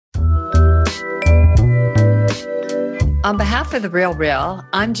On behalf of The Real Real,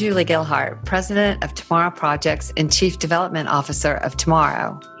 I'm Julie Gilhart, President of Tomorrow Projects and Chief Development Officer of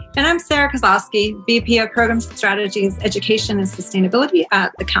Tomorrow. And I'm Sarah Kozlowski, VP of Program Strategies, Education and Sustainability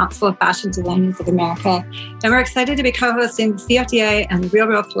at the Council of Fashion Designers of America. And we're excited to be co-hosting the CFDA and the Real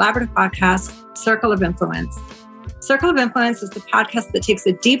Real collaborative podcast, Circle of Influence. Circle of Influence is the podcast that takes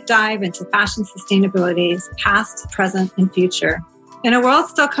a deep dive into fashion sustainability's past, present, and future. In a world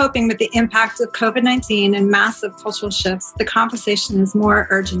still coping with the impact of COVID-19 and massive cultural shifts, the conversation is more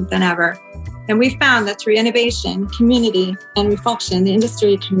urgent than ever. And we found that through innovation, community, and reflection, the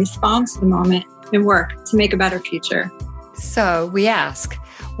industry can respond to the moment and work to make a better future. So we ask,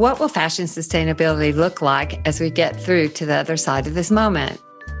 what will fashion sustainability look like as we get through to the other side of this moment?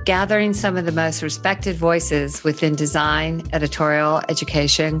 Gathering some of the most respected voices within design, editorial,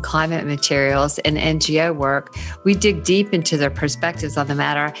 education, climate materials, and NGO work, we dig deep into their perspectives on the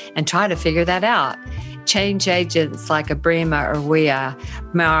matter and try to figure that out. Change agents like Abrima Urwia,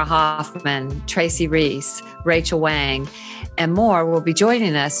 Mara Hoffman, Tracy Reese, Rachel Wang, and more will be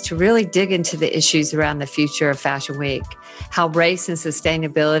joining us to really dig into the issues around the future of Fashion Week, how race and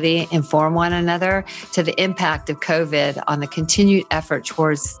sustainability inform one another, to the impact of COVID on the continued effort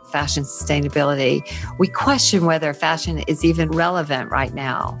towards fashion sustainability. We question whether fashion is even relevant right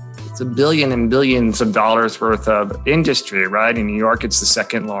now. It's $1 billion and billions of dollars worth of industry, right? In New York, it's the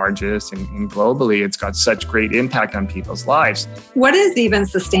second largest, and globally, it's got such great impact on people's lives. What is even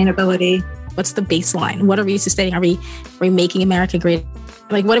sustainability? What's the baseline? What are we sustaining? Are we making America great?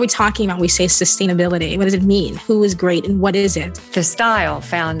 Like, what are we talking about when we say sustainability? What does it mean? Who is great and what is it? The style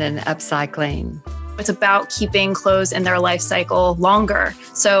found in upcycling. It's about keeping clothes in their life cycle longer.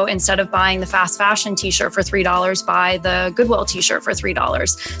 So instead of buying the fast fashion t-shirt for $3, buy the Goodwill t-shirt for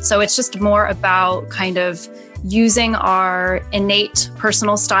 $3. So it's just more about kind of using our innate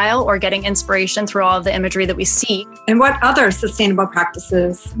personal style or getting inspiration through all of the imagery that we see. And what other sustainable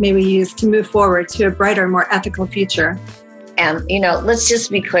practices may we use to move forward to a brighter, more ethical future? And, let's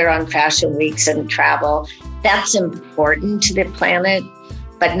just be clear on fashion weeks and travel. That's important to the planet,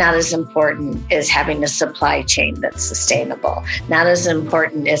 but not as important as having a supply chain that's sustainable. Not as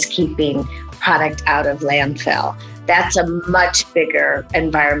important as keeping product out of landfill. That's a much bigger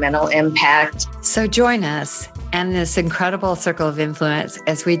environmental impact. So join us and this incredible circle of influence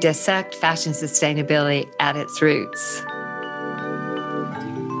as we dissect fashion sustainability at its roots.